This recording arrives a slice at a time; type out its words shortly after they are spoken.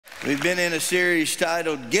We've been in a series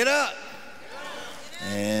titled Get Up,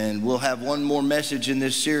 and we'll have one more message in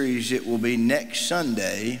this series. It will be next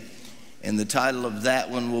Sunday, and the title of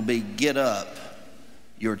that one will be Get Up,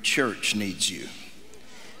 Your Church Needs You.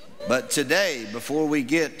 But today, before we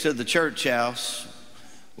get to the church house,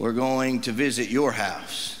 we're going to visit your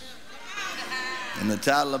house. And the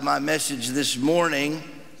title of my message this morning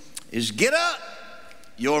is Get Up,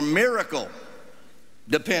 Your Miracle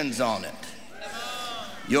Depends on It.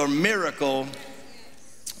 Your miracle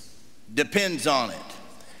depends on it.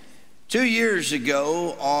 2 years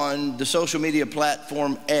ago, on the social media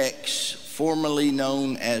platform X, formerly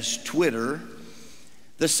known as Twitter,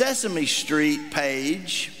 the Sesame Street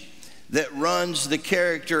page that runs the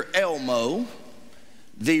character Elmo,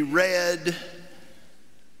 the red,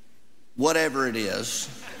 whatever it is,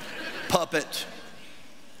 puppet,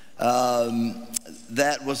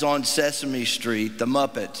 that was on Sesame Street, the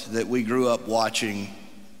Muppet that we grew up watching,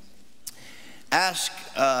 asked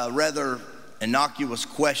a rather innocuous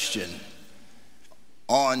question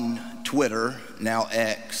on Twitter, now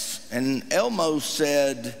X, and Elmo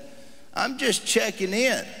said, "I'm just checking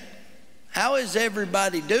in. How is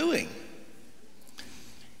everybody doing?"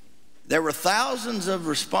 There were thousands of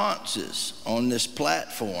responses on this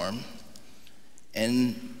platform,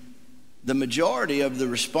 and the majority of the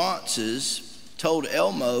responses told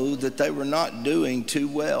Elmo that they were not doing too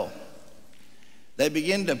well. They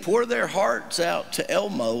began to pour their hearts out to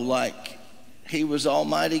Elmo like he was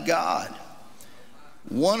Almighty God.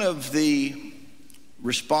 One of the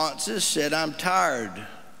responses said, "I'm tired,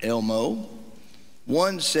 Elmo."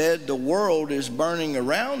 One said, "The world is burning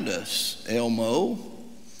around us, Elmo."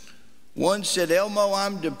 One said, "Elmo,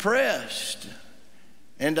 I'm depressed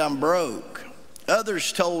and I'm broke."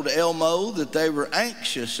 Others told Elmo that they were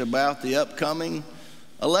anxious about the upcoming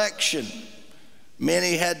election.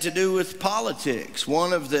 Many had to do with politics.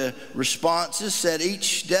 One of the responses said,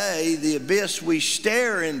 "Each day the abyss we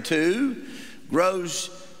stare into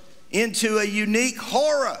grows into a unique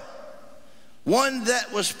horror, one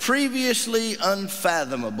that was previously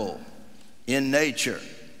unfathomable in nature.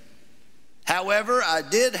 However, I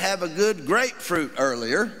did have a good grapefruit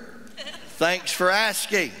earlier. Thanks for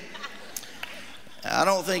asking." I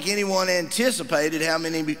don't think anyone anticipated how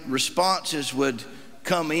many responses would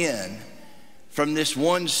come in from this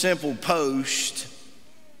one simple post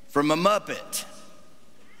from a Muppet.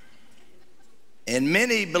 And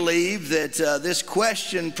many believe that this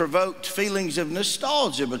question provoked feelings of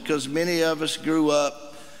nostalgia because many of us grew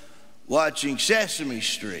up watching Sesame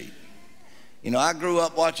Street. You know, I grew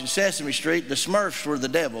up watching Sesame Street. The Smurfs were the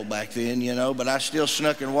devil back then, you know, but I still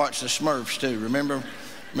snuck and watched the Smurfs too. Remember,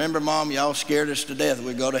 Mom, y'all scared us to death.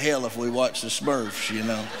 We'd go to hell if we watched the Smurfs, you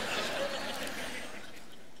know.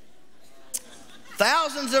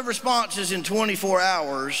 Thousands of responses in 24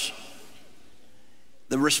 hours.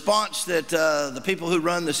 The response that the people who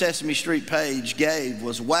run the Sesame Street page gave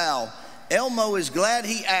was, "Wow, Elmo is glad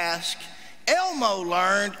he asked. Elmo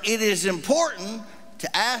learned it is important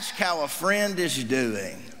to ask how a friend is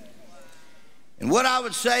doing." And what I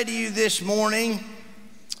would say to you this morning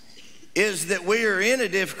is that we are in a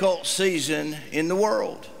difficult season in the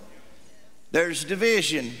world. There's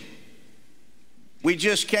division. We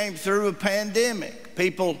just came through a pandemic.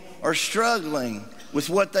 People are struggling with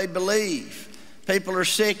what they believe. People are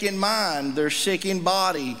sick in mind, they're sick in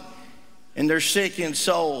body, and they're sick in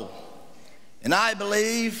soul. And I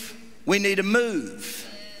believe we need a move.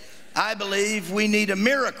 I believe we need a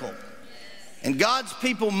miracle. And God's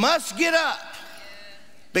people must get up,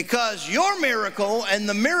 because your miracle and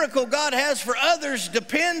the miracle God has for others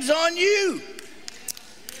depends on you.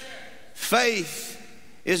 Faith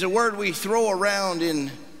is a word we throw around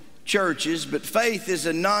in churches, but faith is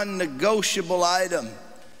a non-negotiable item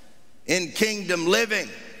in kingdom living.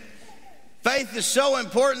 Faith is so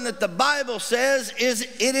important that the Bible says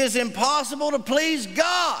it is impossible to please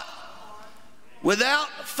God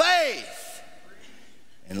without faith.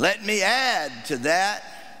 And let me add to that,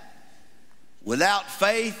 without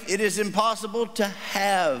faith, it is impossible to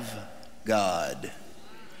have God.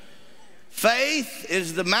 Faith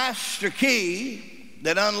is the master key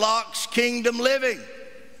that unlocks kingdom living.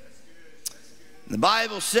 The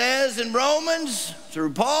Bible says in Romans,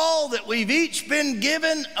 through Paul, that we've each been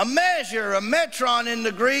given a measure, a metron in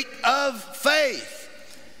the Greek, of faith,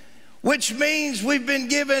 which means we've been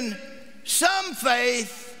given some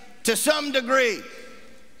faith to some degree.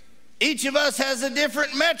 Each of us has a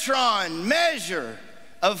different metron, measure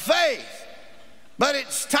of faith. But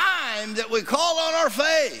it's time that we call on our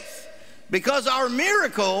faith, because our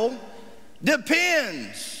miracle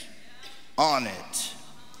depends on it.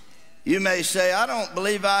 You may say, I don't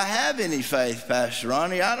believe I have any faith, Pastor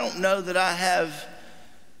Ronnie. I don't know that I have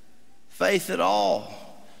faith at all.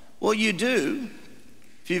 Well, you do.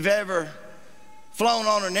 If you've ever flown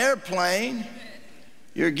on an airplane,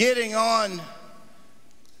 you're getting on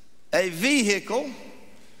a vehicle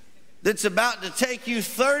that's about to take you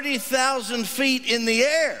 30,000 feet in the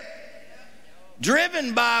air,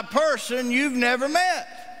 driven by a person you've never met.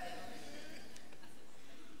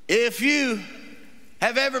 If you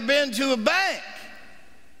have ever been to a bank,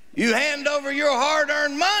 you hand over your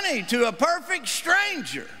hard-earned money to a perfect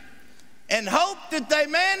stranger and hope that they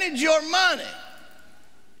manage your money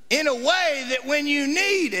in a way that when you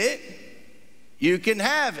need it, you can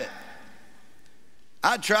have it.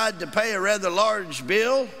 I tried to pay a rather large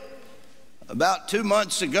bill about 2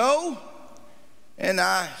 months ago, and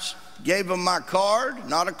I gave them my card,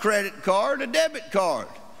 not a credit card, a debit card.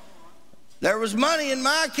 There was money in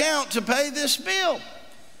my account to pay this bill.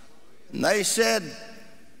 And they said,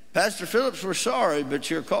 Pastor Phillips, we're sorry, but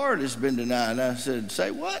your card has been denied. I said, say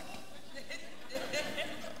what?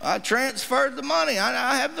 I transferred the money.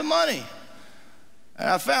 I have the money. And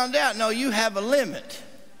I found out, no, you have a limit.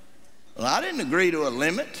 Well, I didn't agree to a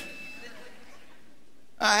limit.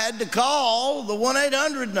 I had to call the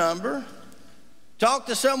 1-800 number, talk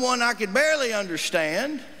to someone I could barely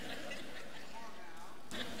understand,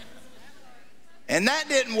 and that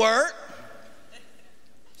didn't work.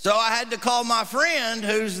 So I had to call my friend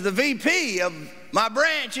who's the VP of my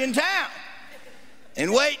branch in town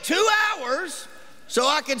and wait 2 hours so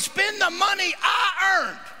I could spend the money I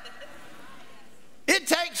earned. It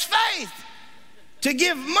takes faith to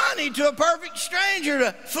give money to a perfect stranger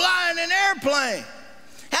to fly in an airplane.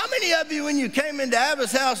 How many of you, when you came into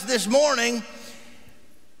Abba's house this morning,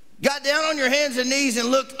 got down on your hands and knees and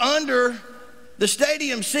looked under the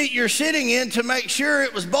stadium seat you're sitting in to make sure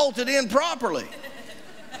it was bolted in properly?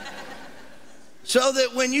 So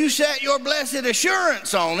that when you set your blessed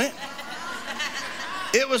assurance on it,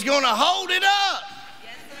 it was going to hold it up.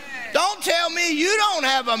 Yes, don't tell me you don't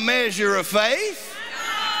have a measure of faith.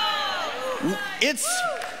 No. It's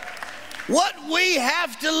what we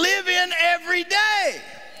have to live in every day.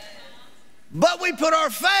 But we put our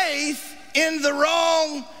faith in the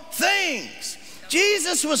wrong things.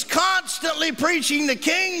 Jesus was constantly preaching the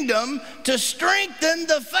kingdom to strengthen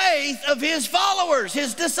the faith of his followers,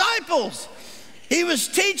 his disciples. He was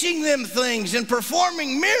teaching them things and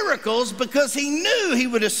performing miracles because he knew he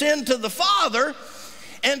would ascend to the Father,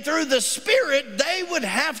 and through the Spirit they would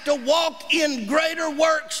have to walk in greater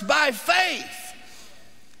works by faith.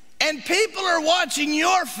 And people are watching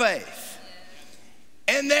your faith,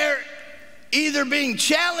 and they're either being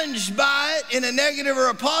challenged by it in a negative or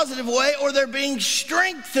a positive way, or they're being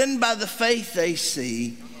strengthened by the faith they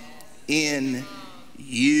see in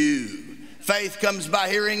you. Faith comes by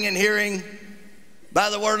hearing, and hearing by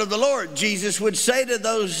the word of the Lord. Jesus would say to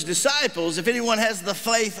those disciples, if anyone has the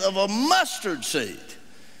faith of a mustard seed.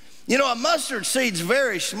 You know, a mustard seed's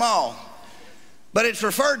very small, but it's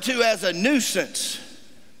referred to as a nuisance,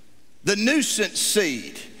 the nuisance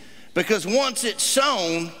seed, because once it's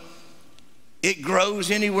sown, it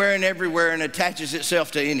grows anywhere and everywhere and attaches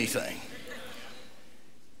itself to anything.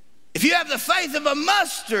 If you have the faith of a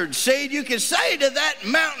mustard seed, you can say to that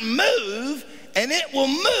mountain, move, and it will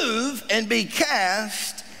move and be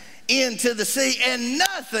cast into the sea, and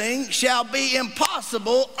nothing shall be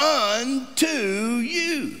impossible unto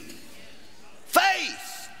you.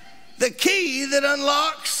 Faith, the key that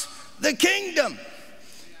unlocks the kingdom.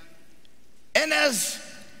 And as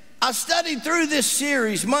I studied through this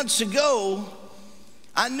series months ago,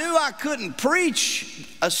 I knew I couldn't preach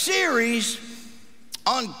a series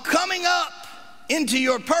on coming up into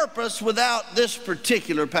your purpose without this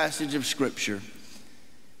particular passage of Scripture.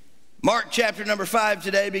 Mark chapter number 5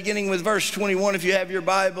 today, beginning with verse 21. If you have your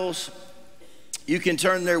Bibles, you can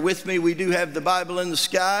turn there with me. We do have the Bible in the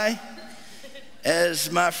sky.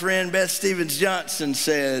 As my friend Beth Stevens Johnson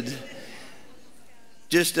said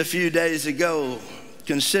just a few days ago,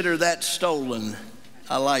 consider that stolen.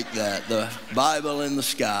 I like that, the Bible in the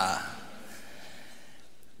sky.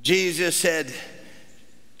 Jesus had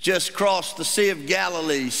just crossed the Sea of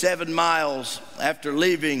Galilee 7 miles after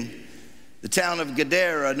leaving the town of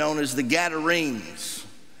Gadara, known as the Gadarenes,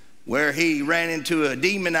 where he ran into a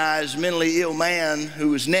demonized, mentally ill man who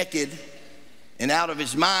was naked and out of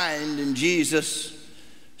his mind, and Jesus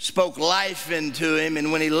spoke life into him,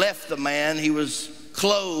 and when he left the man, he was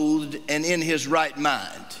clothed and in his right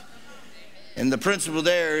mind. And the principle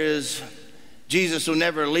there is Jesus will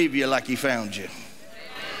never leave you like he found you.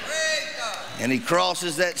 And he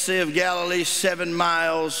crosses that Sea of Galilee 7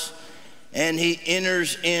 miles, and he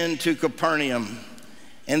enters into Capernaum.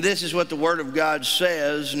 And this is what the Word of God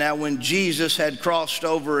says. Now, when Jesus had crossed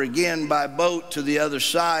over again by boat to the other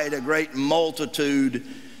side, a great multitude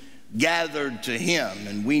gathered to him.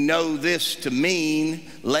 And we know this to mean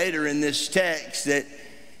later in this text that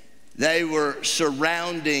they were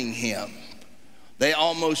surrounding him. They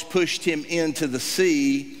almost pushed him into the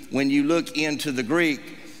sea. When you look into the Greek,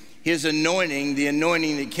 his anointing, the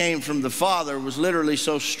anointing that came from the Father, was literally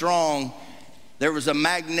so strong, there was a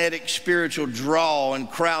magnetic spiritual draw, and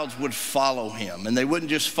crowds would follow him. And they wouldn't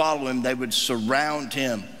just follow him, they would surround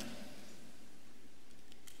him.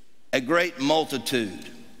 A great multitude.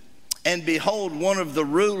 And behold, one of the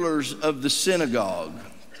rulers of the synagogue.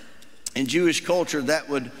 In Jewish culture, that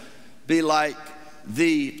would be like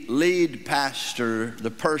the lead pastor, the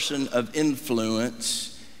person of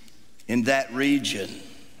influence in that region,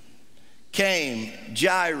 came,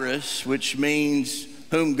 Jairus, which means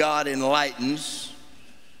whom God enlightens,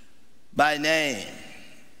 by name.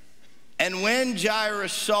 And when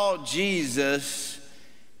Jairus saw Jesus,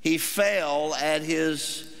 he fell at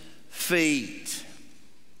his feet.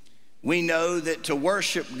 We know that to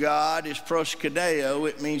worship God is proskuneo.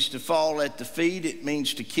 It means to fall at the feet. It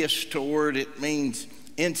means to kiss toward. It means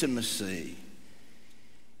intimacy.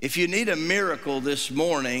 If you need a miracle this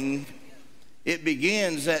morning, it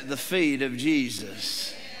begins at the feet of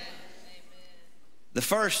Jesus. The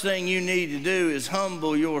first thing you need to do is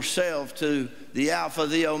humble yourself to the Alpha,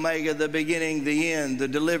 the Omega, the beginning, the end, the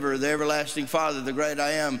deliverer, the everlasting Father, the great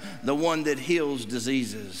I am, the one that heals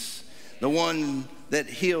diseases, the one that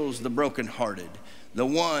heals the brokenhearted, the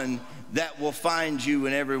one that will find you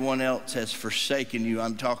when everyone else has forsaken you.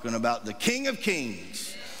 I'm talking about the King of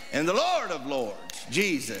Kings and the Lord of Lords,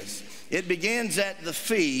 Jesus. It begins at the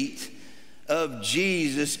feet of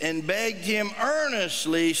Jesus, and begged him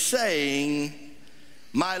earnestly, saying,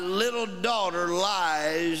 my little daughter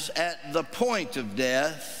lies at the point of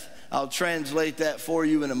death. I'll translate that for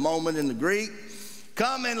you in a moment in the Greek.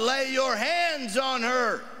 Come and lay your hands on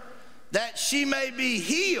her, that she may be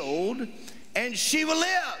healed, and she will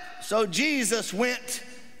live. So Jesus went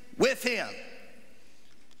with him,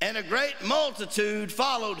 and a great multitude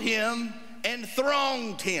followed him and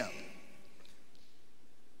thronged him.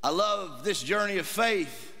 I love this journey of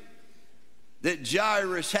faith that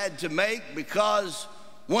Jairus had to make, because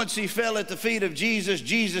once he fell at the feet of Jesus,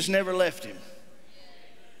 Jesus never left him.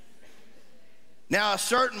 Now, a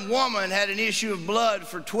certain woman had an issue of blood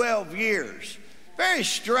for 12 years. Very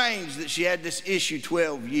strange that she had this issue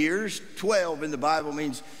 12 years. 12 in the Bible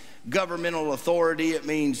means governmental authority. It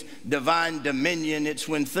means divine dominion. It's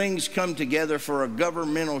when things come together for a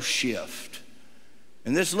governmental shift.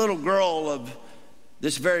 And this little girl of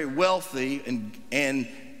this very wealthy and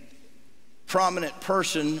prominent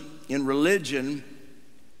person in religion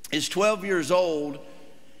is 12 years old,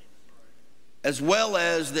 as well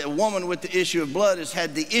as the woman with the issue of blood has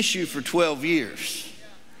had the issue for 12 years.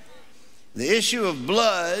 The issue of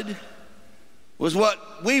blood was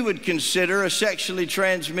what we would consider a sexually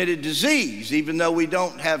transmitted disease. Even though we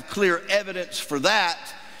don't have clear evidence for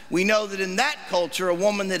that, we know that in that culture, a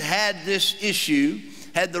woman that had this issue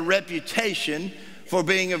had the reputation for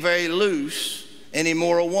being a very loose and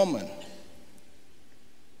immoral woman.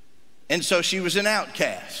 And so she was an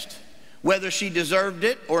outcast. Whether she deserved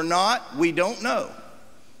it or not, we don't know.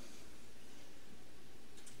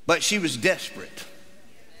 But she was desperate.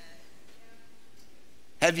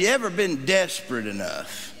 Have you ever been desperate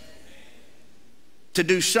enough to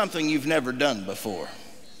do something you've never done before?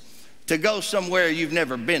 To go somewhere you've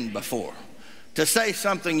never been before? To say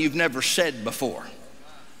something you've never said before?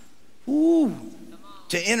 Ooh.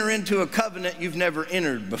 To enter into a covenant you've never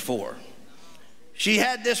entered before? She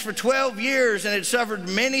had this for 12 years and had suffered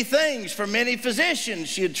many things from many physicians.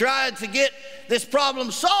 She had tried to get this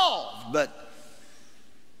problem solved, but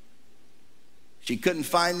she couldn't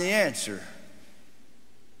find the answer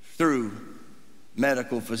through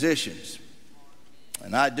medical physicians.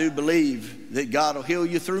 And I do believe that God will heal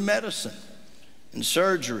you through medicine and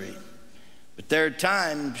surgery. But there are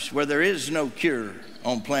times where there is no cure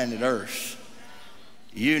on planet Earth.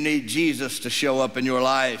 You need Jesus to show up in your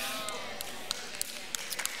life.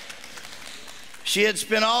 She had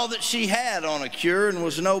spent all that she had on a cure and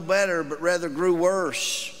was no better, but rather grew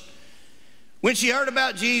worse. When she heard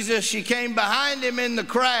about Jesus, she came behind him in the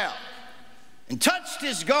crowd and touched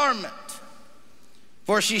his garment.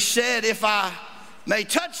 For she said, if I may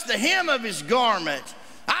touch the hem of his garment,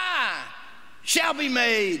 I shall be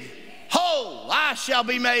made whole. I shall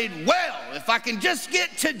be made well if I can just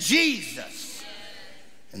get to Jesus.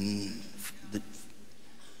 And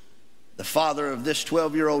the father of this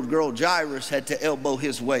 12-year-old girl, Jairus, had to elbow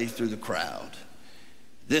his way through the crowd.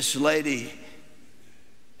 This lady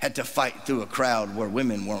had to fight through a crowd where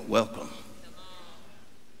women weren't welcome.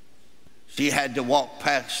 She had to walk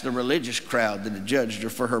past the religious crowd that had judged her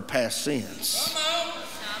for her past sins.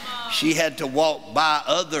 She had to walk by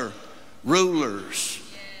other rulers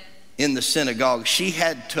in the synagogue. She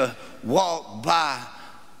had to walk by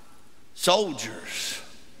soldiers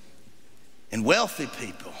and wealthy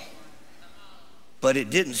people. But it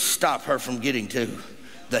didn't stop her from getting to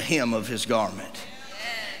the hem of his garment.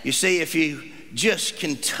 You see, if you just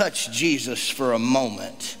can touch Jesus for a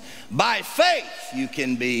moment, by faith you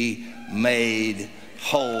can be made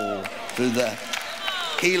whole through the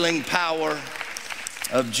healing power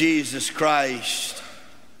of Jesus Christ.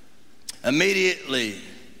 Immediately,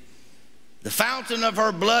 the fountain of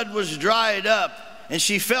her blood was dried up, and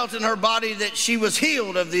she felt in her body that she was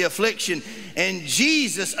healed of the affliction. And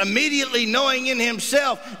Jesus, immediately knowing in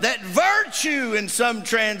himself that virtue in some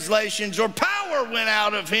translations or power went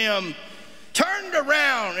out of him, turned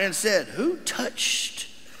around and said, "Who touched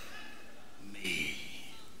me?"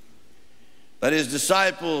 But his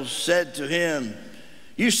disciples said to him,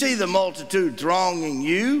 "You see the multitude thronging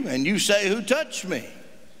you, and you say, 'Who touched me?'"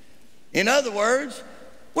 In other words,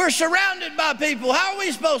 we're surrounded by people. How are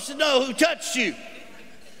we supposed to know who touched you?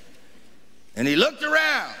 And he looked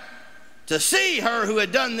around to see her who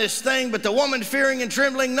had done this thing, but the woman, fearing and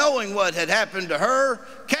trembling, knowing what had happened to her,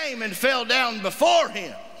 came and fell down before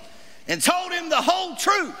him and told him the whole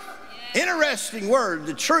truth. Interesting word,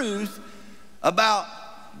 the truth about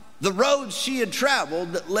the road she had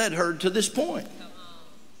traveled that led her to this point.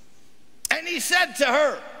 And he said to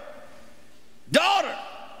her, "Daughter,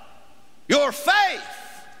 your faith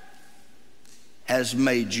has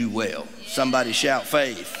made you well." Somebody shout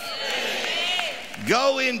faith.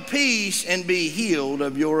 "Go in peace and be healed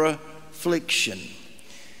of your affliction."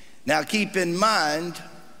 Now keep in mind,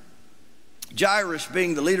 Jairus,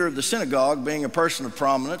 being the leader of the synagogue, being a person of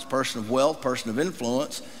prominence, person of wealth, person of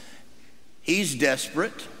influence, he's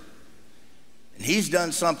desperate. And he's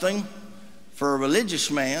done something for a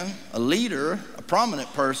religious man, a leader, a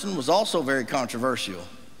prominent person, was also very controversial.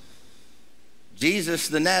 Jesus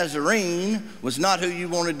the Nazarene was not who you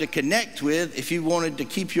wanted to connect with if you wanted to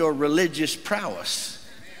keep your religious prowess.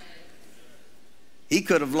 He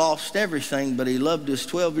could have lost everything, but he loved his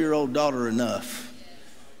 12-year-old daughter enough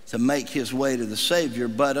to make his way to the Savior.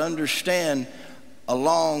 But understand,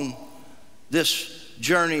 along this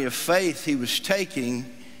journey of faith he was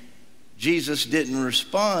taking, Jesus didn't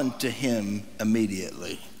respond to him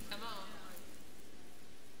immediately.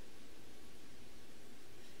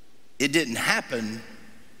 It didn't happen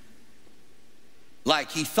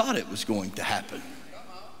like he thought it was going to happen.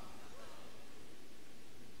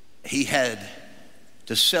 He had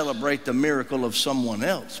to celebrate the miracle of someone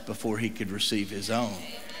else before he could receive his own.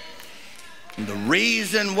 And the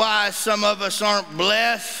reason why some of us aren't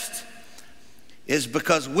blessed is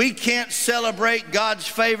because we can't celebrate God's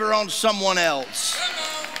favor on someone else.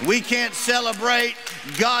 We can't celebrate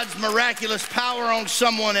God's miraculous power on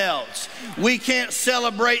someone else. We can't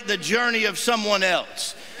celebrate the journey of someone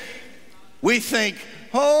else. We think,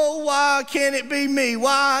 "Oh, why can't it be me?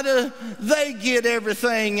 Why do they get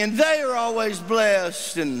everything and they are always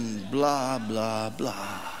blessed?" And blah, blah,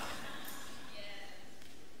 blah.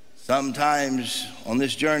 Sometimes on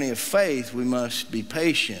this journey of faith, we must be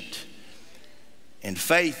patient. And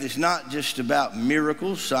faith is not just about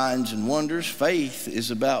miracles, signs, and wonders. Faith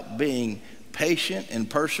is about being patient and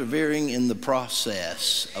persevering in the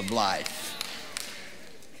process of life.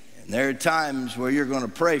 And there are times where you're going to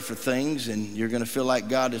pray for things and you're going to feel like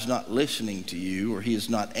God is not listening to you or he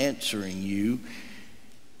is not answering you.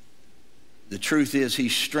 The truth is,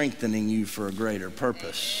 he's strengthening you for a greater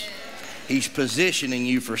purpose. He's positioning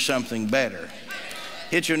you for something better.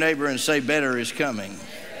 Hit your neighbor and say, "Better is coming."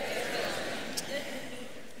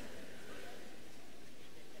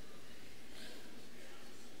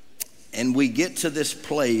 And we get to this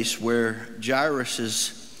place where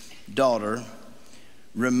Jairus' daughter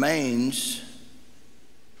remains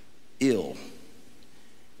ill.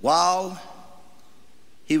 While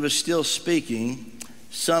he was still speaking,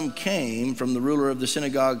 some came from the ruler of the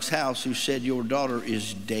synagogue's house who said, "Your daughter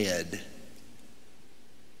is dead."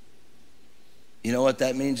 You know what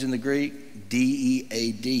that means in the Greek?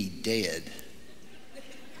 D-E-A-D, dead.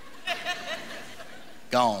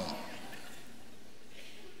 Gone.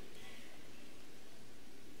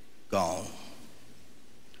 Gone.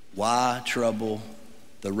 Why trouble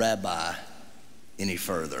the rabbi any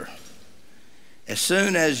further? As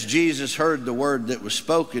soon as Jesus heard the word that was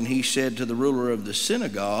spoken, he said to the ruler of the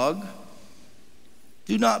synagogue,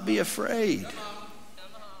 "Do not be afraid.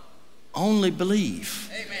 Only believe."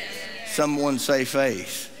 Amen. Someone say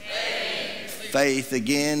faith. Faith. Faith,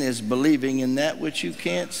 again, is believing in that which you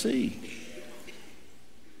can't see.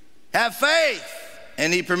 Have faith.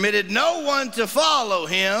 And he permitted no one to follow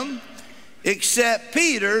him except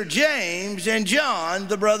Peter, James, and John,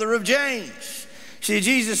 the brother of James. See,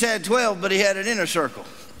 Jesus had 12, but he had an inner circle.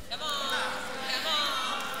 Come on.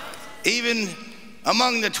 Even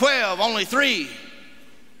among the 12, only 3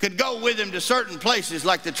 could go with him to certain places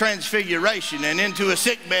like the Transfiguration and into a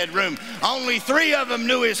sickbed room. Only 3 of them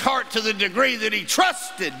knew his heart to the degree that he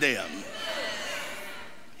trusted them.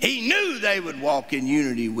 He knew they would walk in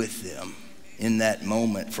unity with them in that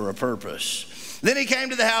moment for a purpose. Then he came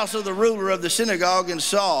to the house of the ruler of the synagogue and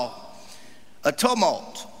saw a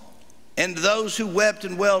tumult and those who wept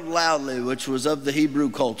and wailed loudly, which was of the Hebrew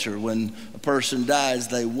culture. When a person dies,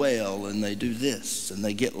 they wail and they do this and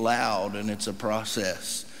they get loud, and it's a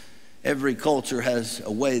process. Every culture has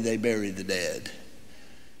a way they bury the dead.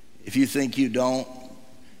 If you think you don't,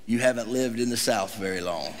 you haven't lived in the South very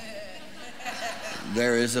long.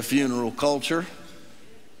 There is a funeral culture.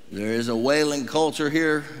 There is a wailing culture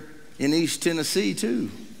here in East Tennessee too.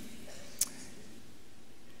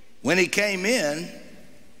 When he came in,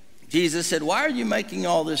 Jesus said, "Why are you making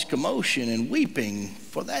all this commotion and weeping?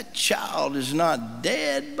 For that child is not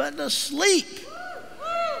dead, but asleep."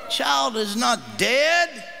 Child is not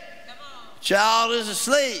dead. Child is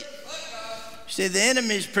asleep. See, the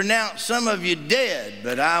enemy's pronounced some of you dead,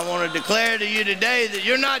 but I want to declare to you today that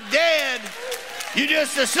you're not dead. You're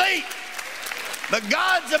just asleep. But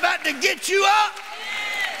God's about to get you up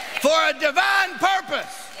for a divine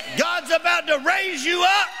purpose. God's about to raise you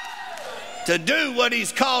up to do what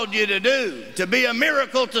he's called you to do, to be a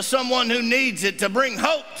miracle to someone who needs it, to bring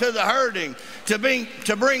hope to the hurting, to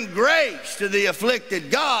bring grace to the afflicted.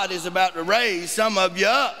 God is about to raise some of you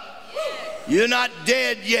up. You're not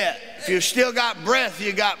dead yet. If you've still got breath,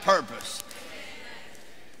 you got purpose.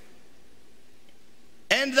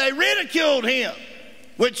 And they ridiculed him,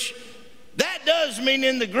 which that does mean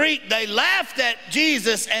in the Greek they laughed at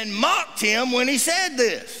Jesus and mocked him when he said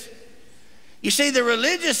this. You see, the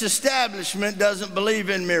religious establishment doesn't believe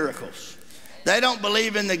in miracles. They don't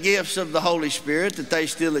believe in the gifts of the Holy Spirit, that they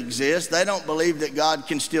still exist. They don't believe that God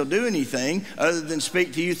can still do anything other than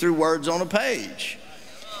speak to you through words on a page.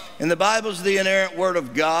 And the Bible's the inerrant word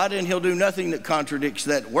of God, and he'll do nothing that contradicts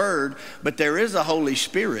that word, but there is a Holy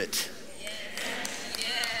Spirit.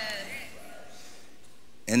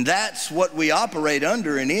 And that's what we operate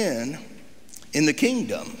under and in the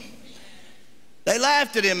kingdom. They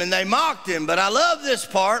laughed at him and they mocked him, but I love this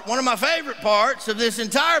part, one of my favorite parts of this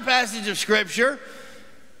entire passage of Scripture.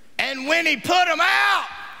 And when he put them out,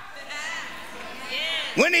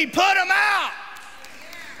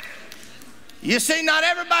 you see, not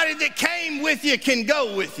everybody that came with you can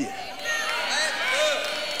go with you.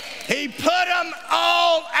 He put them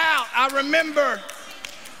all out. I remember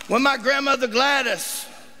when my grandmother Gladys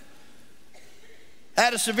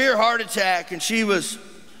had a severe heart attack, and she was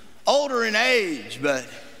older in age, but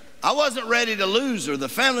I wasn't ready to lose her. The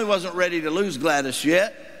family wasn't ready to lose Gladys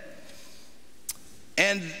yet.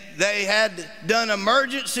 And they had done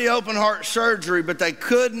emergency open heart surgery, but they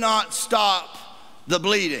could not stop the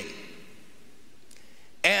bleeding.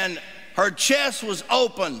 And her chest was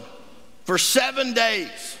open for 7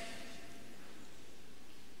 days.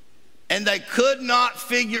 And they could not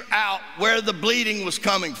figure out where the bleeding was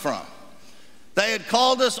coming from. They had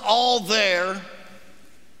called us all there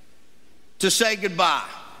to say goodbye.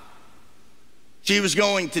 She was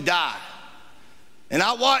going to die. And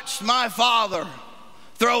I watched my father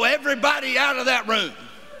throw everybody out of that room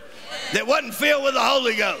that wasn't filled with the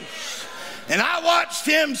Holy Ghost. And I watched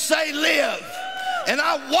him say, "Live." And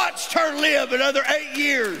I watched her live another 8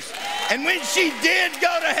 years. And when she did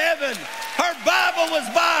go to heaven, her Bible was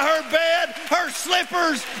by her bed, her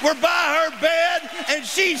slippers were by her bed, and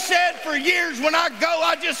she said, "For years when I go,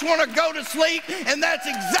 I just want to go to sleep." And that's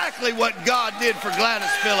exactly what God did for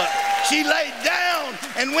Gladys Phillips. She laid down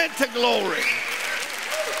and went to glory.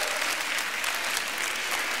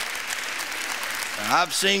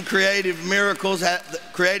 I've seen creative miracles.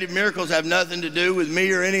 Creative miracles have nothing to do with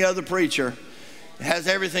me or any other preacher. It has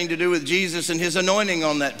everything to do with Jesus and his anointing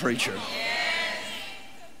on that preacher.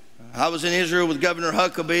 I was in Israel with Governor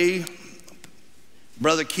Huckabee,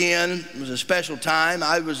 Brother Ken. It was a special time.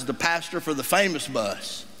 I was the pastor for the Famous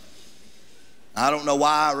Bus. I don't know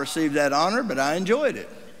why I received that honor, but I enjoyed it.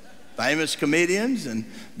 Famous comedians, and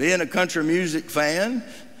being a country music fan,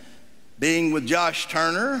 being with Josh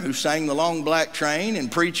Turner, who sang The Long Black Train,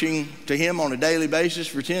 and preaching to him on a daily basis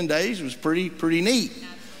for 10 days was pretty neat.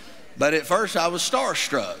 But at first I was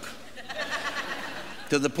starstruck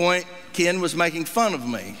to the point Ken was making fun of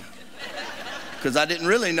me because I didn't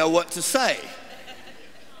really know what to say.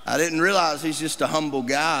 I didn't realize he's just a humble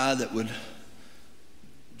guy that would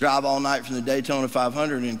drive all night from the Daytona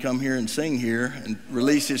 500 and come here and sing here and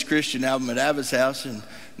release his Christian album at Abba's house and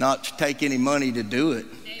not take any money to do it.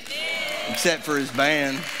 Amen. Except for his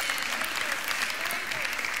band.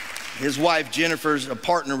 His wife Jennifer's a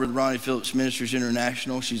partner with Ronnie Phillips Ministries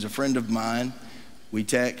International. She's a friend of mine. We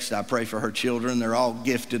text. I pray for her children. They're all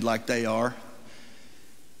gifted like they are.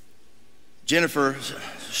 Jennifer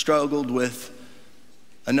struggled with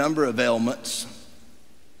a number of ailments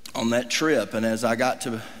on that trip, and as I got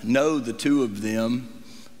to know the two of them,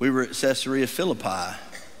 we were at Caesarea Philippi,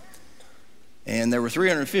 and there were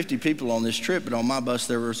 350 people on this trip, but on my bus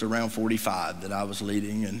there was around 45 that I was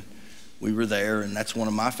leading, and we were there, and that's one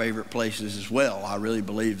of my favorite places as well. I really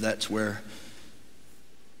believe that's where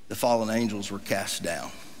the fallen angels were cast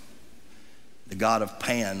down. The God of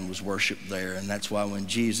Pan was worshiped there, and that's why when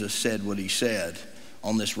Jesus said what he said,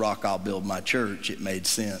 "On this rock I'll build my church," it made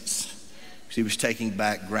sense. Because he was taking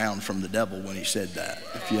back ground from the devil when he said that.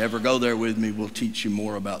 If you ever go there with me, we'll teach you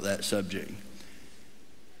more about that subject.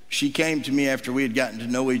 She came to me after we had gotten to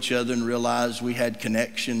know each other and realized we had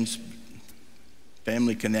connections,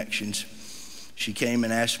 family connections. She came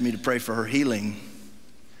and asked me to pray for her healing.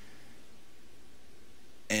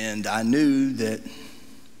 And I knew that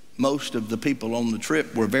most of the people on the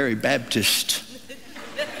trip were very Baptist.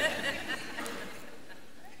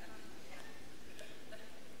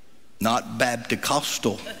 Not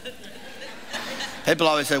Baptist-costal. People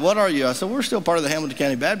always say, "What are you?" I said, "We're still part of the Hamilton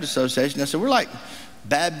County Baptist Association." I said, "We're like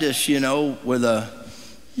Baptists, with a,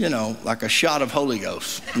 like a shot of Holy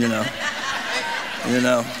Ghost,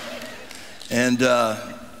 And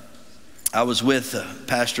I was with a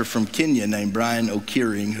pastor from Kenya named Brian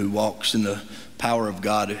O'Keering, who walks in the power of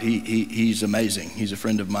God. He's amazing. He's a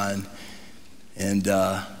friend of mine. And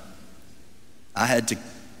I had to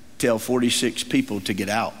tell 46 people to get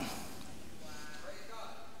out,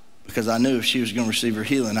 because I knew if she was going to receive her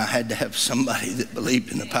healing, I had to have somebody that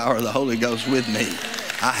believed in the power of the Holy Ghost with me.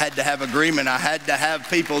 I had to have agreement. I had to have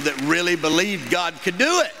people that really believed God could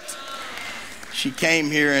do it. She came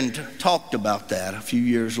here and talked about that a few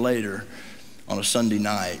years later on a Sunday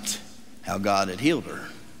night, how God had healed her.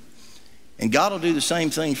 And God will do the same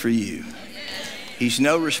thing for you. He's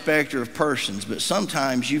no respecter of persons, but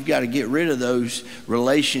sometimes you've got to get rid of those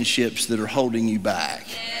relationships that are holding you back.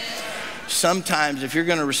 Sometimes if you're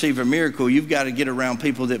going to receive a miracle, you've got to get around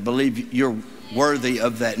people that believe you're worthy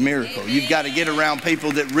of that miracle. You've got to get around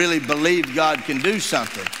people that really believe God can do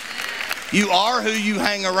something. You are who you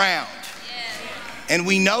hang around. And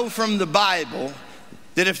we know from the Bible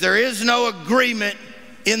that if there is no agreement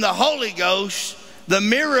in the Holy Ghost, the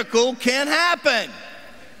miracle can't happen.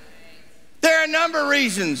 There are a number of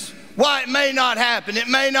reasons why it may not happen. It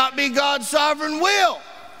may not be God's sovereign will.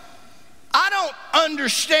 I don't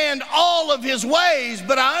understand all of his ways,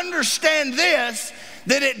 but I understand this,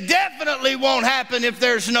 that it definitely won't happen if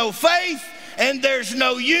there's no faith and there's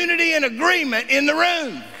no unity and agreement in the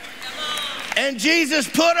room. And Jesus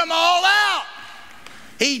put them all out.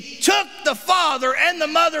 He took the father and the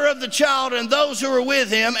mother of the child and those who were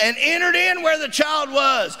with him and entered in where the child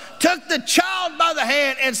was, took the child by the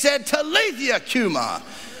hand and said, "Talitha Cuma,"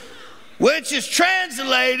 which is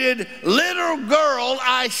translated, "Little girl,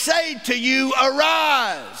 I say to you,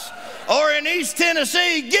 arise." Or in East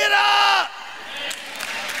Tennessee, "Get up!"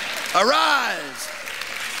 Arise.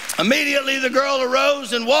 Immediately the girl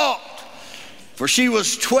arose and walked, for she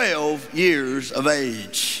was 12 years of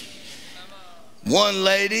age. One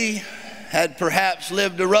lady had perhaps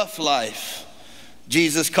lived a rough life.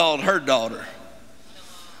 Jesus called her daughter.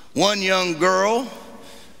 One young girl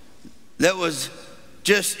that was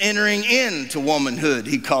just entering into womanhood,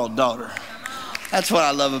 he called daughter. That's what I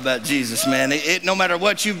love about Jesus, man. No matter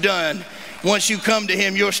what you've done, once you come to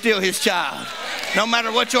him, you're still his child. No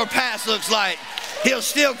matter what your past looks like, he'll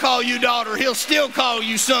still call you daughter. He'll still call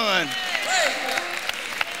you son.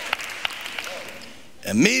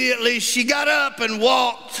 Immediately she got up and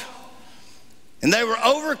walked, and they were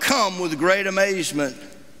overcome with great amazement.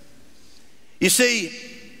 You see,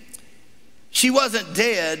 she wasn't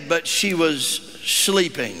dead, but she was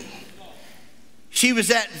sleeping. She was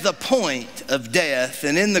at the point of death,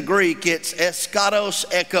 and in the Greek it's eskatos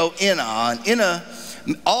eko ina, and ina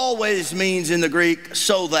always means in the Greek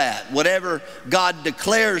so that. Whatever God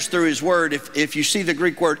declares through his word, if you see the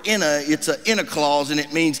Greek word ina, it's an ina clause, and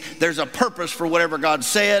it means there's a purpose for whatever God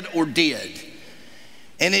said or did.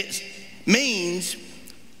 And it means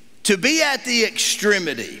to be at the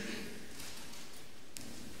extremity.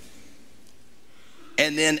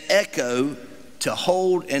 And then echo, to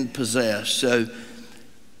hold and possess. So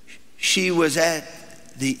she was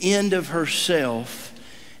at the end of herself,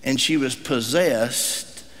 and she was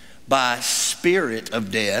possessed by a spirit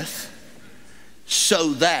of death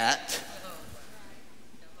so that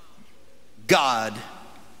God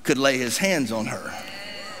could lay his hands on her.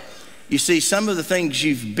 You see, some of the things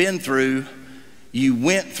you've been through, you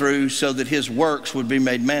went through so that his works would be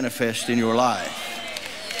made manifest in your life.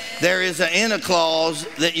 There is an inner clause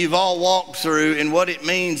that you've all walked through, and what it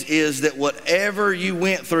means is that whatever you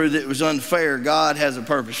went through that was unfair, God has a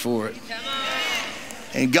purpose for it.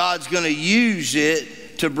 And God's going to use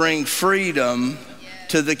it to bring freedom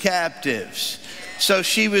to the captives. So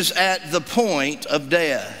she was at the point of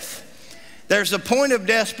death. There's a point of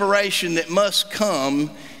desperation that must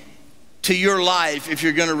come to your life if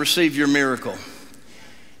you're going to receive your miracle.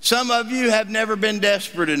 Some of you have never been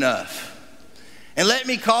desperate enough. And let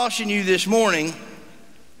me caution you this morning,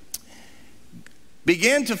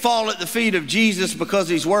 begin to fall at the feet of Jesus because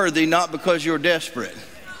he's worthy, not because you're desperate.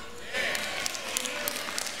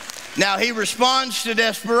 Now, he responds to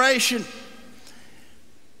desperation,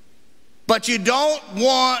 but you don't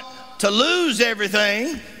want to lose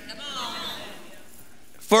everything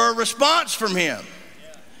for a response from him.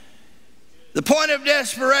 The point of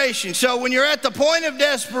desperation. So when you're at the point of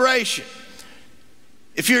desperation,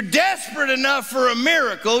 if you're desperate enough for a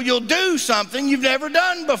miracle, you'll do something you've never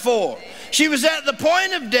done before. She was at the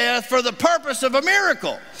point of death for the purpose of a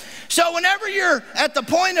miracle. So whenever you're at the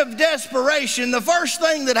point of desperation, the first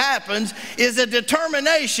thing that happens is a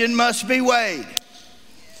determination must be weighed.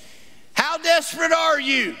 How desperate are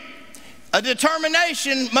you? A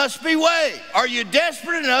determination must be weighed. Are you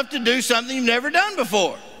desperate enough to do something you've never done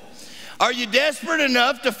before? Are you desperate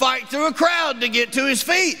enough to fight through a crowd to get to his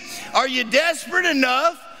feet? Are you desperate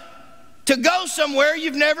enough to go somewhere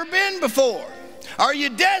you've never been before? Are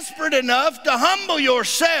you desperate enough to humble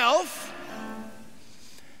yourself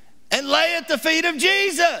and lay at the feet of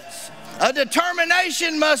Jesus? A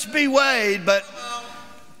determination must be weighed, but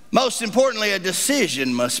most importantly, a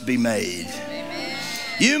decision must be made.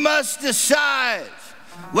 You must decide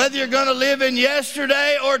whether you're going to live in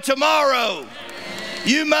yesterday or tomorrow.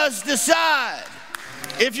 You must decide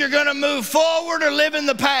if you're going to move forward or live in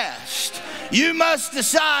the past. You must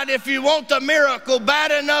decide if you want the miracle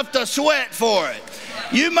bad enough to sweat for it.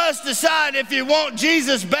 You must decide if you want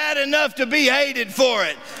Jesus bad enough to be hated for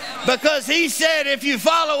it. Because he said if you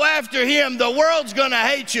follow after him, the world's going to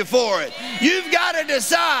hate you for it. You've got to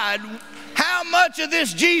decide how much of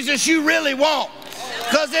this Jesus you really want.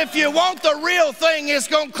 Because if you want the real thing, it's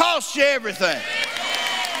going to cost you everything.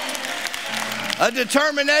 A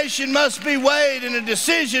determination must be weighed and a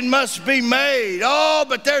decision must be made. Oh,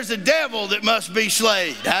 but there's a devil that must be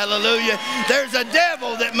slayed. Hallelujah. There's a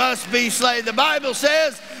devil that must be slayed. The Bible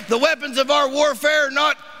says the weapons of our warfare are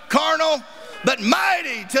not carnal, but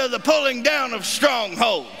mighty to the pulling down of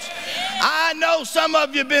strongholds. I know some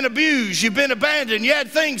of you have been abused, you've been abandoned, you had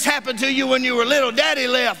things happen to you when you were little. Daddy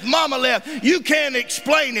left, mama left. You can't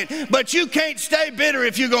explain it, but you can't stay bitter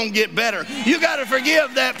if you're going to get better. You got to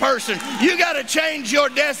forgive that person. You got to change your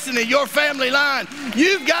destiny, your family line.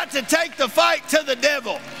 You've got to take the fight to the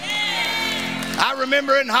devil. I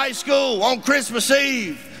remember in high school on Christmas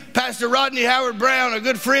Eve, Pastor Ronnie Howard Brown, a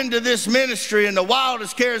good friend to this ministry and the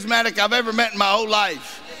wildest charismatic I've ever met in my whole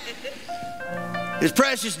life. His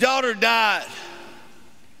precious daughter died.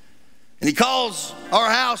 And he calls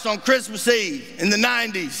our house on Christmas Eve in the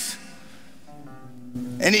 90s.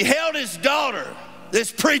 And he held his daughter,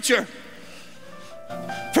 this preacher,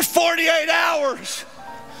 for 48 hours.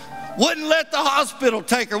 Wouldn't let the hospital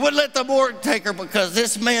take her, wouldn't let the morgue take her because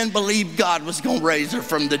this man believed God was going to raise her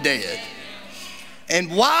from the dead.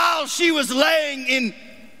 And while she was laying in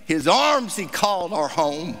his arms, he called our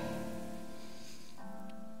home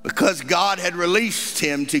because God had released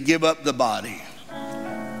him to give up the body.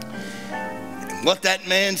 And what that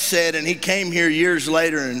man said, and he came here years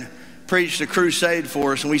later and preached a crusade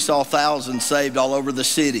for us, and we saw thousands saved all over the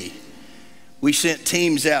city. We sent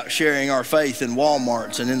teams out sharing our faith in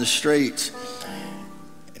Walmarts and in the streets.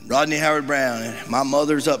 And Rodney Howard Brown, and my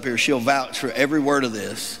mother's up here, she'll vouch for every word of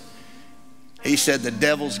this. He said the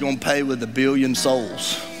devil's going to pay with 1 billion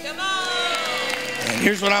souls. And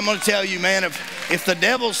here's what I'm going to tell you, man. If the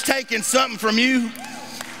devil's taking something from you,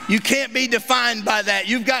 you can't be defined by that.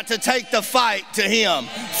 You've got to take the fight to him.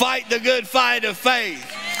 Fight the good fight of faith.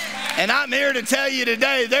 And I'm here to tell you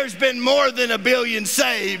today, there's been more than 1 billion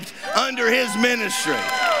saved under his ministry.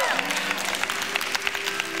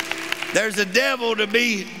 There's a devil to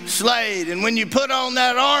be slayed. And when you put on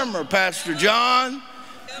that armor, Pastor John,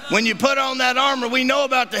 when you put on that armor, we know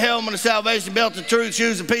about the helmet of salvation, belt of truth,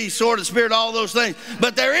 shoes of peace, sword of spirit, all those things.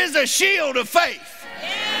 But there is a shield of faith.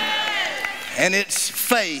 And it's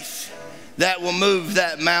faith that will move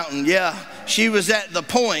that mountain. Yeah, she was at the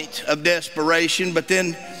point of desperation, but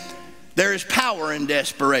then there is power in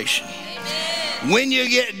desperation. Amen. When you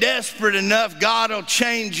get desperate enough, God will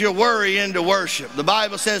change your worry into worship. The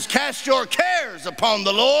Bible says, cast your cares upon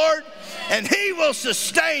the Lord, and He will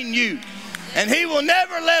sustain you, and He will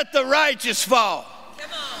never let the righteous fall.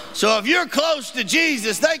 So if you're close to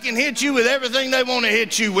Jesus, they can hit you with everything they want to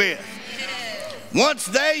hit you with. Once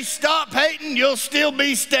they stop hating, you'll still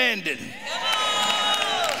be standing.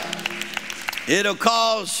 It'll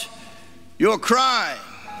cause your crying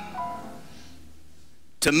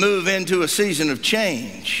to move into a season of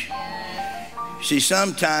change. See,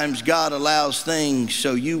 sometimes God allows things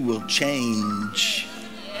so you will change.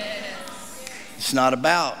 It's not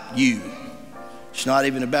about you. It's not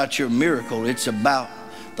even about your miracle. It's about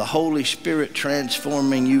the Holy Spirit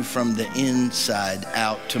transforming you from the inside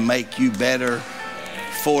out to make you better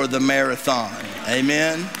for the marathon.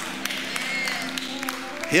 Amen.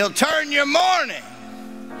 He'll turn your mourning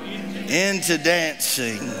into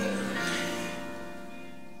dancing.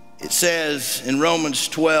 It says in Romans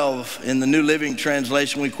 12 in the New Living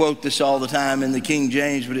Translation, we quote this all the time in the King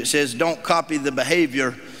James, but it says, don't copy the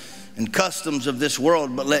behavior and customs of this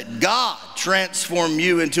world, but let God transform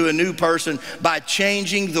you into a new person by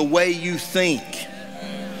changing the way you think.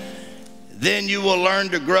 Then you will learn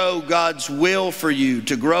to grow God's will for you,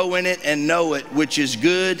 to grow in it and know it, which is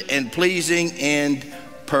good and pleasing and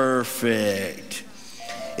perfect.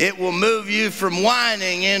 It will move you from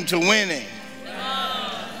whining into winning.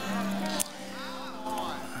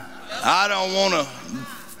 I don't want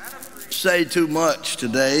to say too much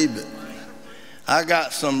today, but I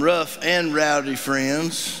got some rough and rowdy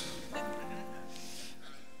friends,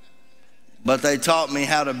 but they taught me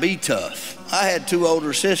how to be tough. I had 2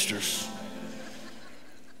 older sisters,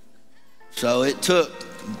 so it took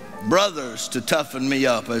brothers to toughen me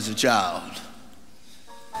up as a child.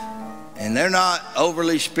 And they're not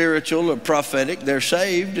overly spiritual or prophetic. They're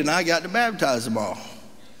saved, and I got to baptize them all.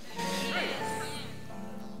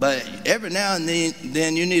 But every now and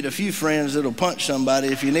then you need a few friends that'll punch somebody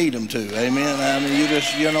if you need them to. Amen. I mean,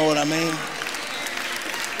 you know what I mean?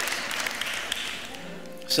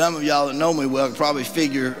 Some of y'all that know me well can probably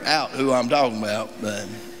figure out who I'm talking about. But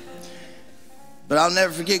I'll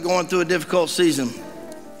never forget going through a difficult season.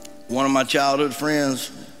 One of my childhood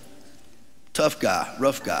friends, tough guy,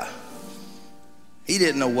 rough guy. He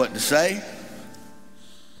didn't know what to say.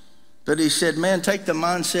 But he said, man, take the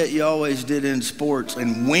mindset you always did in sports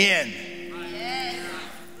and win.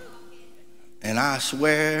 And I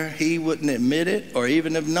swear he wouldn't admit it or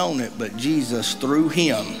even have known it, but Jesus, through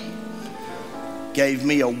him, gave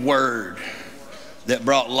me a word that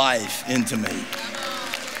brought life into me.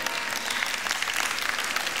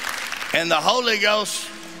 And the Holy Ghost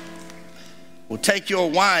will take your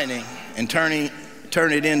whining and turn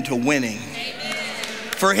it into winning.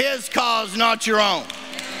 For His cause, not your own.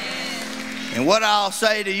 And what I'll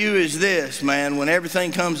say to you is this, man, when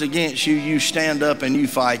everything comes against you, you stand up and you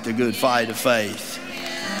fight the good fight of faith.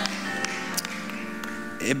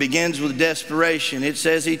 It begins with desperation. It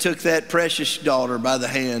says He took that precious daughter by the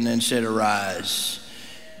hand and said, arise.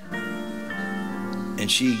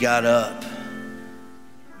 And she got up,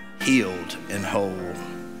 healed and whole.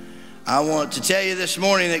 I want to tell you this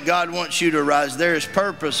morning that God wants you to rise. There is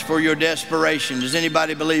purpose for your desperation. Does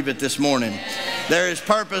anybody believe it this morning? There is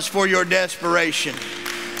purpose for your desperation.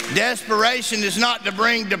 Desperation is not to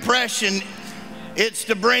bring depression, it's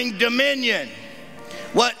to bring dominion.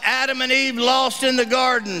 What Adam and Eve lost in the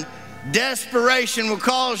garden, desperation will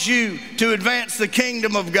cause you to advance the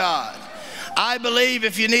kingdom of God. I believe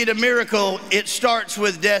if you need a miracle, it starts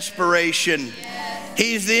with desperation.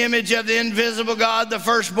 He's the image of the invisible God, the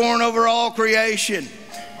firstborn over all creation.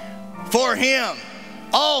 For Him,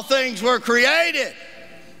 all things were created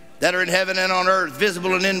that are in heaven and on earth,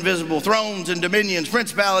 visible and invisible, thrones and dominions,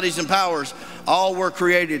 principalities and powers, all were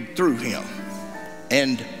created through Him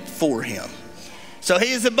and for Him. So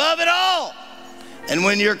He is above it all. And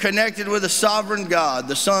when you're connected with a sovereign God,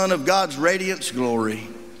 the Son of God's radiance glory,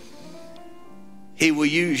 He will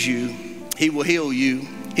use you, He will heal you,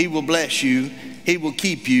 He will bless you, He will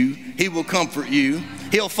keep you, He will comfort you,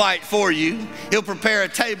 He'll fight for you, He'll prepare a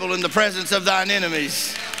table in the presence of thine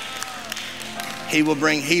enemies. He will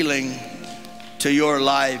bring healing to your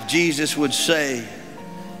life. Jesus would say,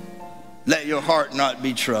 let your heart not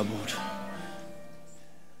be troubled.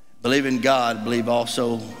 Believe in God, believe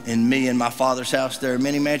also in me. In my Father's house there are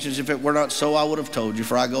many mansions. If it were not so, I would have told you.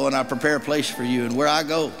 For I go and I prepare a place for you. And where I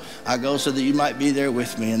go so that you might be there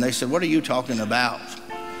with me. And they said, what are you talking about?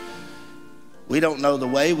 We don't know the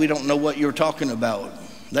way. We don't know what you're talking about.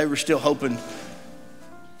 They were still hoping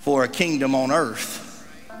for a kingdom on earth,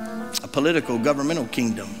 a political, governmental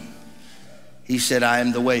kingdom. He said, I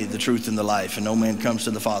am the way, the truth, and the life, and no man comes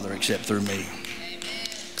to the Father except through me.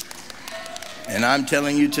 And I'm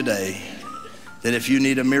telling you today that if you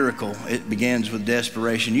need a miracle, it begins with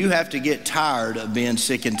desperation. You have to get tired of being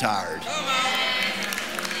sick and tired.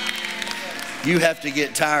 You have to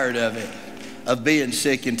get tired of it, of being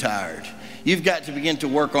sick and tired. You've got to begin to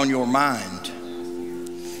work on your mind.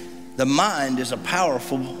 The mind is a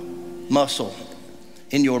powerful muscle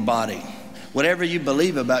in your body. Whatever you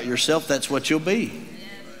believe about yourself, that's what you'll be.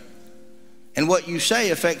 And what you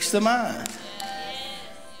say affects the mind.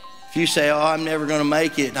 If you say, oh, I'm never going to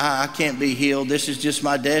make it, I can't be healed, this is just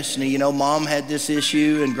my destiny, you know, mom had this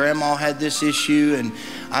issue and grandma had this issue and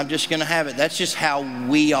I'm just going to have it. That's just how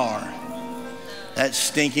we are. That's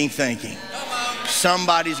stinking thinking.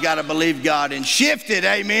 Somebody's got to believe God and shift it,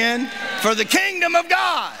 amen, for the kingdom of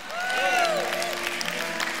God.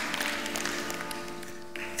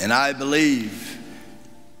 And I believe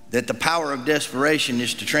that the power of desperation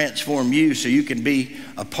is to transform you so you can be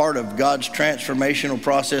a part of God's transformational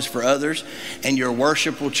process for others, and your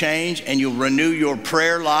worship will change, and you'll renew your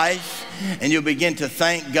prayer life, and you'll begin to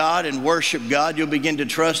thank God and worship God. You'll begin to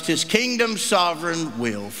trust His kingdom sovereign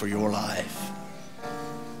will for your life.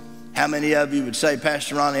 How many of you would say,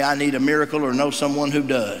 Pastor Ronnie, I need a miracle or know someone who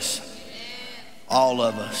does? All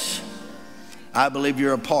of us. I believe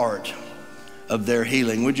you're a part of their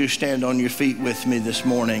healing. Would you stand on your feet with me this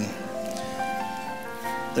morning?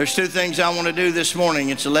 There's two things I want to do this morning.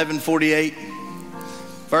 It's 11:48.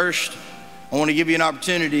 First, I want to give you an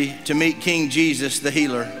opportunity to meet King Jesus, the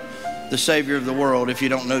healer, the Savior of the world. If you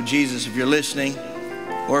don't know Jesus, if you're listening,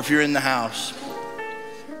 or if you're in the house.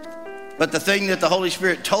 But the thing that the Holy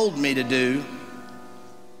Spirit told me to do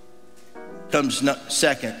comes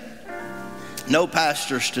second. No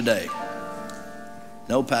pastors today.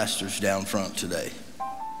 No pastors down front today.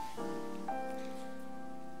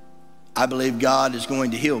 I believe God is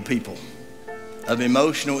going to heal people of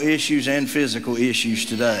emotional issues and physical issues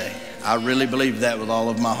today. I really believe that with all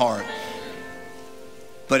of my heart.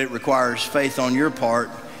 But it requires faith on your part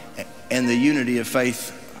and the unity of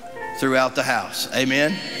faith throughout the house.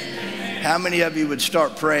 Amen? How many of you would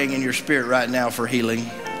start praying in your spirit right now for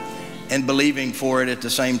healing and believing for it at the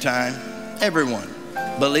same time? Everyone.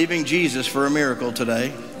 Believing Jesus for a miracle today.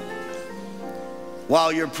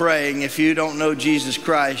 While you're praying, if you don't know Jesus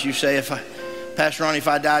Christ, you say, Pastor Ronnie, if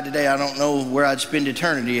I died today, I don't know where I'd spend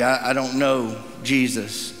eternity. I don't know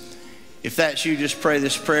Jesus. If that's you, just pray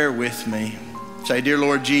this prayer with me. Say, Dear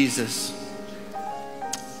Lord Jesus,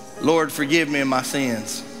 Lord, forgive me of my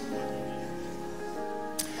sins.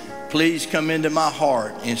 Please come into my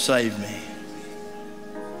heart and save me.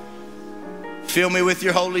 Fill me with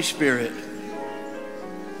your Holy Spirit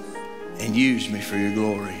and use me for your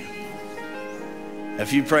glory.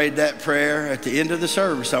 If you prayed that prayer at the end of the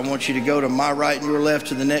service, I want you to go to my right and your left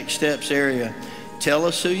to the next steps area. Tell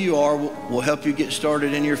us who you are. We'll help you get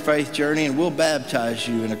started in your faith journey, and we'll baptize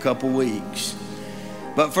you in a couple weeks.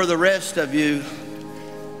 But for the rest of you,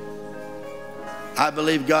 I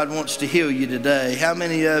believe God wants to heal you today. How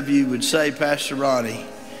many of you would say, Pastor Ronnie,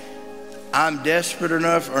 I'm desperate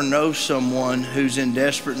enough or know someone who's in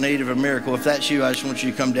desperate need of a miracle? If that's you, I just want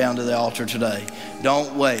you to come down to the altar today.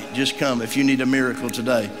 Don't wait. Just come if you need a miracle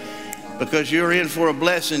today. Because you're in for a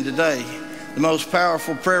blessing today. The most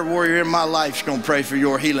powerful prayer warrior in my life is going to pray for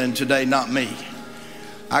your healing today, not me.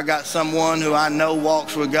 I got someone who I know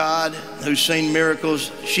walks with God, who's seen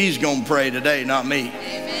miracles. She's going to pray today, not me.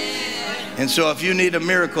 Amen. And so if you need a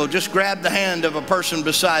miracle, just grab the hand of a person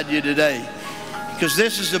beside you today. Because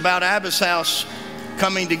this is about Abba's house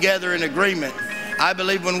coming together in agreement. I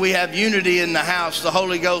believe when we have unity in the house, the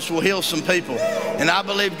Holy Ghost will heal some people. And I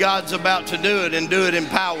believe God's about to do it and do it in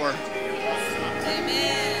power.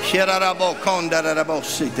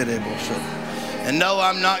 And no,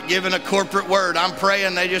 I'm not giving a corporate word. I'm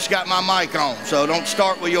praying. They just got my mic on. So don't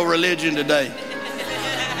start with your religion today.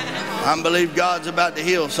 I believe God's about to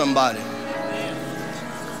heal somebody.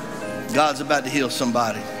 God's about to heal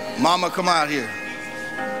somebody. Mama, come out here.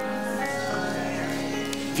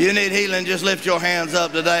 If you need healing, just lift your hands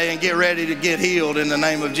up today and get ready to get healed in the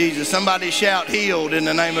name of Jesus. Somebody shout, healed in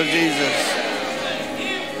the name of Jesus.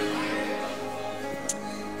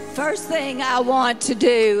 First thing I want to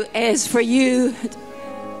do is for you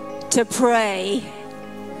to pray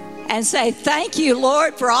and say, thank you,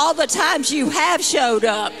 Lord, for all the times you have showed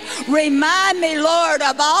up. Remind me, Lord,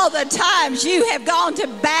 of all the times you have gone to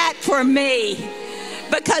bat for me,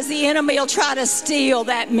 because the enemy will try to steal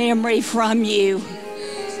that memory from you.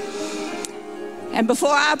 And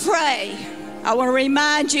before I pray, I want to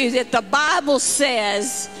remind you that the Bible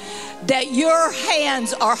says that your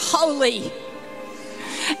hands are holy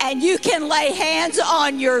and you can lay hands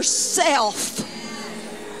on yourself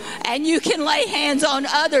and you can lay hands on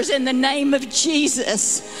others in the name of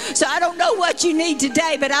Jesus. So I don't know what you need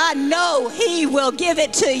today, but I know He will give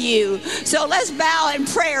it to you. So let's bow in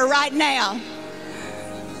prayer right now.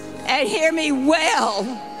 And hear me well.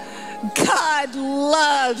 God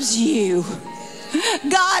loves you.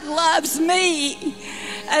 God loves me.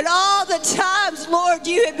 And all the times, Lord,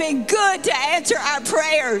 you have been good to answer our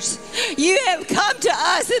prayers. You have come to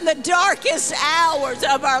us in the darkest hours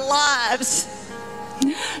of our lives.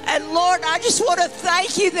 And Lord, I just want to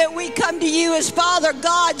thank you that we come to you as Father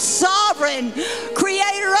God, sovereign,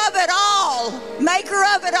 creator of it all, maker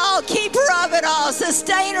of it all, keeper of it all,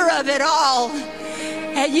 sustainer of it all.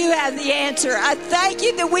 And you have the answer. I thank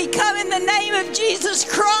you that we come in the name of Jesus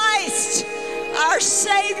Christ, our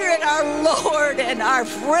Savior and our Lord and our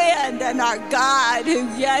friend and our God who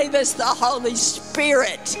gave us the Holy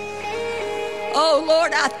Spirit. Oh,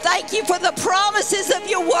 Lord, I thank you for the promises of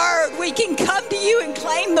your word. We can come to you and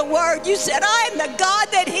claim the word. You said, I am the God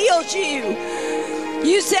that heals you.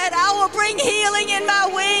 You said, I will bring healing in my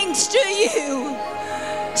wings to you.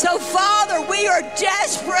 So, Father, we are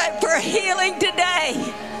desperate for healing today.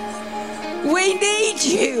 We need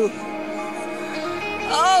you.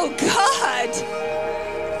 Oh, God.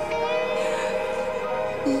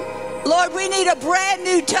 Lord, we need a brand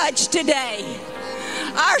new touch today.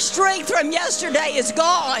 Our strength from yesterday is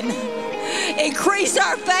gone. Increase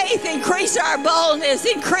our faith, increase our boldness,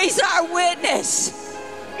 increase our witness.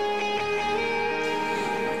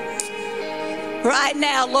 Right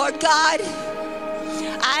now, Lord God,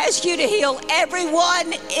 I ask you to heal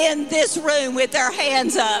everyone in this room with their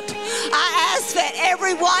hands up. I ask that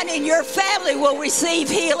everyone in your family will receive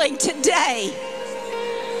healing today.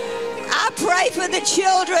 I pray for the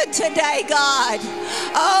children today, God.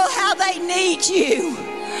 Oh, how they need you.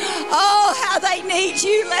 Oh, how they need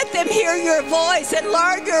you. Let them hear your voice and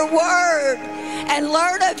learn your word and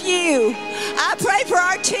learn of you. I pray for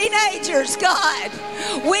our teenagers, God.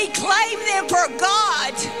 We claim them for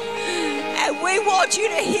God, and we want you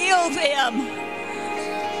to heal them.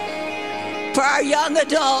 For our young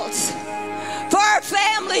adults, for our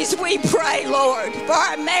families, we pray, Lord, for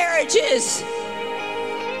our marriages,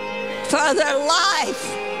 for their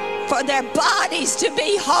life, for their bodies to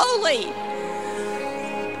be holy.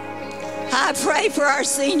 I pray for our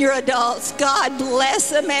senior adults. God bless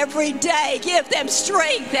them every day. Give them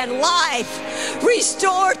strength and life.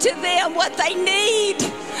 Restore to them what they need.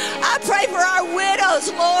 I pray for our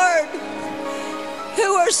widows, Lord,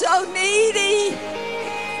 who are so needy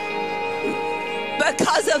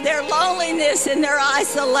because of their loneliness and their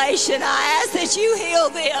isolation. I ask that you heal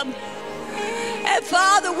them. And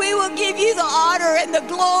Father, we will give you the honor and the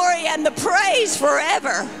glory and the praise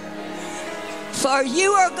forever. For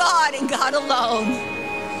you are God and God alone.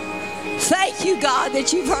 Thank you, God,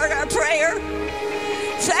 that you've heard our prayer.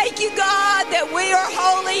 Thank you, God, that we are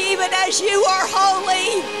holy even as you are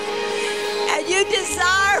holy. And you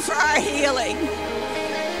desire for our healing.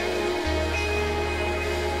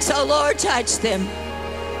 So, Lord, touch them.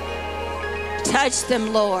 Touch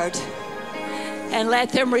them, Lord. And let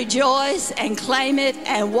them rejoice and claim it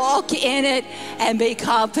and walk in it and be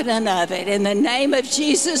confident of it. In the name of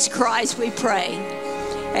Jesus Christ we pray.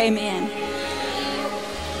 Amen.